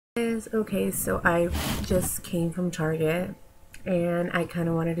Okay, so I just came from Target and I kind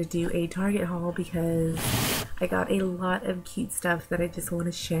of wanted to do a Target haul because I got a lot of cute stuff that I just want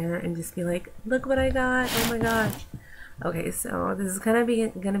to share and just be like, look what I got, oh my gosh. Okay, so this is gonna be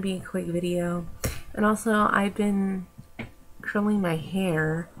a quick video, and also I've been curling my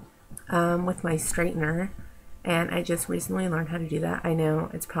hair with my straightener, and I just recently learned how to do that. I know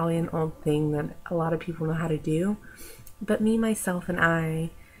it's probably an old thing that a lot of people know how to do, but me, myself, and I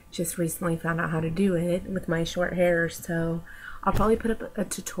just recently found out how to do it with my short hair, so I'll probably put up a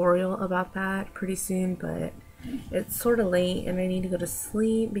tutorial about that pretty soon, but it's sort of late and I need to go to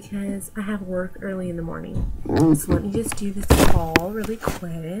sleep because I have work early in the morning. So let me just do this haul really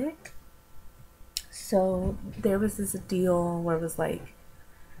quick. So there was this deal where it was like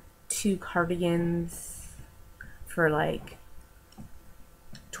 2 cardigans for like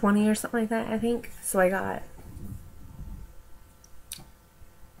 20 or something like that, I think. So I got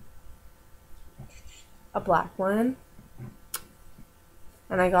a black one,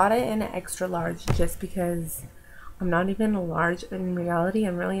 and I got it in an extra large just because I'm not even a large in reality.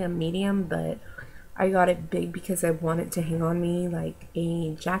 I'm really a medium, but I got it big because I want it to hang on me like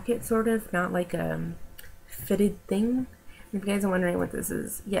a jacket, sort of, not like a fitted thing. If you guys are wondering what this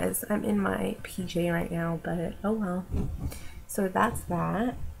is, yes, I'm in my PJ right now, but oh well. So that's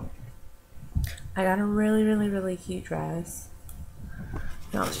that. I got a really cute dress,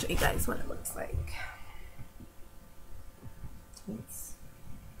 and I'll show you guys what it looks like.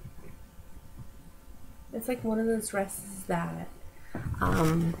 It's like one of those dresses that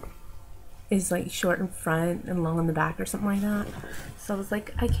is like short in front and long in the back or something like that. So I was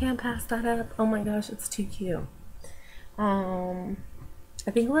like, I can't pass that up. Oh my gosh, it's too cute. I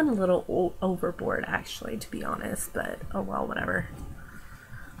think I went a little overboard actually, to be honest, but oh well, whatever.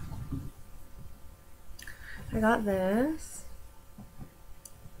 I got this.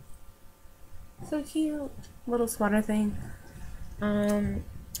 So cute little sweater thing.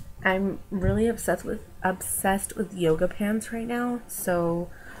 I'm really obsessed with yoga pants right now, so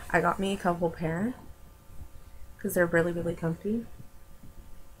I got me a couple pair because they're really comfy.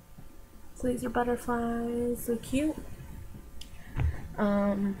 So these are butterflies, so cute.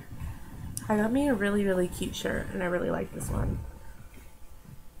 I got me a really cute shirt, and I really like this one.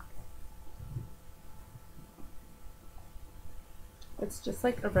 It's just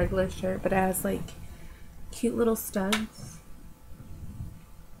like a regular shirt, but it has like cute little studs.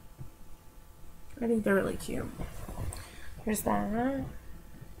 I think they're really cute. There's that.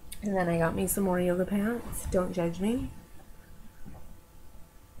 And then I got me some more yoga pants. Don't judge me.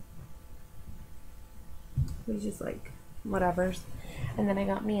 They're just like whatevers. And then I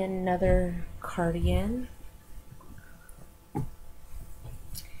got me another cardigan. And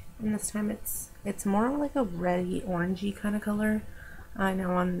this time it's more like a reddy orangey kind of color. I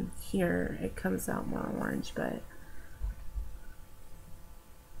know on here it comes out more orange, but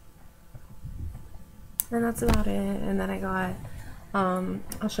and that's about it. And then I got I'll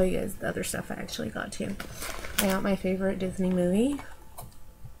show you guys the other stuff I actually got too. I got my favorite Disney movie.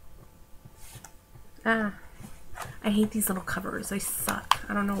 I hate these little covers. They suck.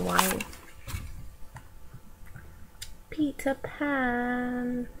 I don't know why. Peter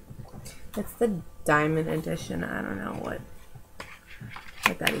Pan. It's the diamond edition. I don't know what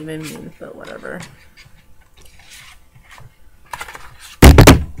that even means, but whatever.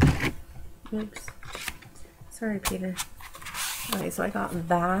 Oops. Sorry, Peter. Okay, so I got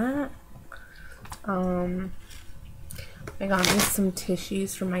that. I got me some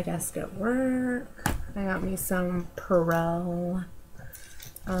tissues for my desk at work. I got me some Perel.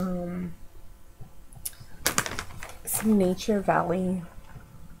 Some Nature Valley.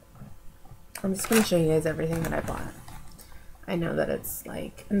 I'm just gonna show you guys everything that I bought. I know that it's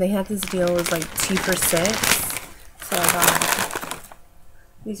like, and they had this deal, it was like 2 for $6. So I got,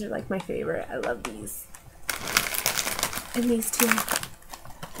 these are like my favorite. I love these. And these two.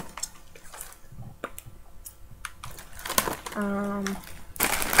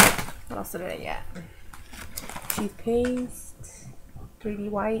 What else did I get? Toothpaste, 3D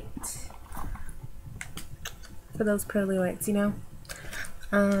white, for those pearly whites, you know.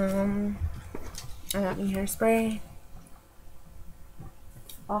 I got me hairspray,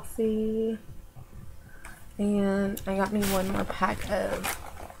 Aussie, and I got me one more pack of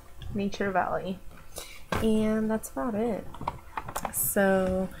Nature Valley, and that's about it.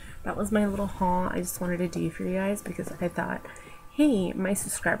 So that was my little haul I just wanted to do for you guys because I thought, hey, my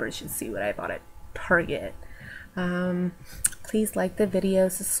subscribers should see what I bought at Target. Please like the video,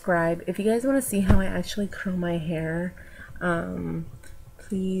 subscribe. If you guys want to see how I actually curl my hair,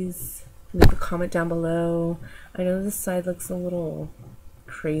 please leave a comment down below. I know this side looks a little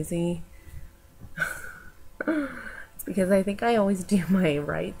crazy. It's because I think I always do my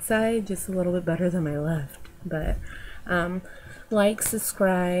right side just a little bit better than my left. But like,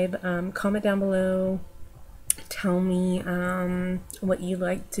 subscribe, comment down below. Tell me what you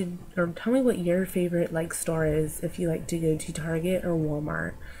like to, or tell me what your favorite like store is, if you like to go to Target or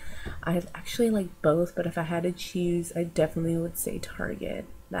Walmart. I actually like both, but if I had to choose, I definitely would say Target.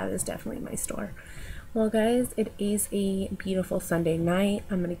 That is definitely my store. Well guys, it is a beautiful Sunday night.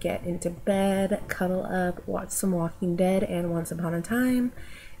 I'm gonna get into bed, cuddle up, watch some Walking Dead and Once Upon a Time,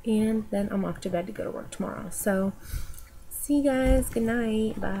 and then I'm off to bed to go to work tomorrow. So see you guys, good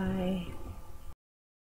night, bye.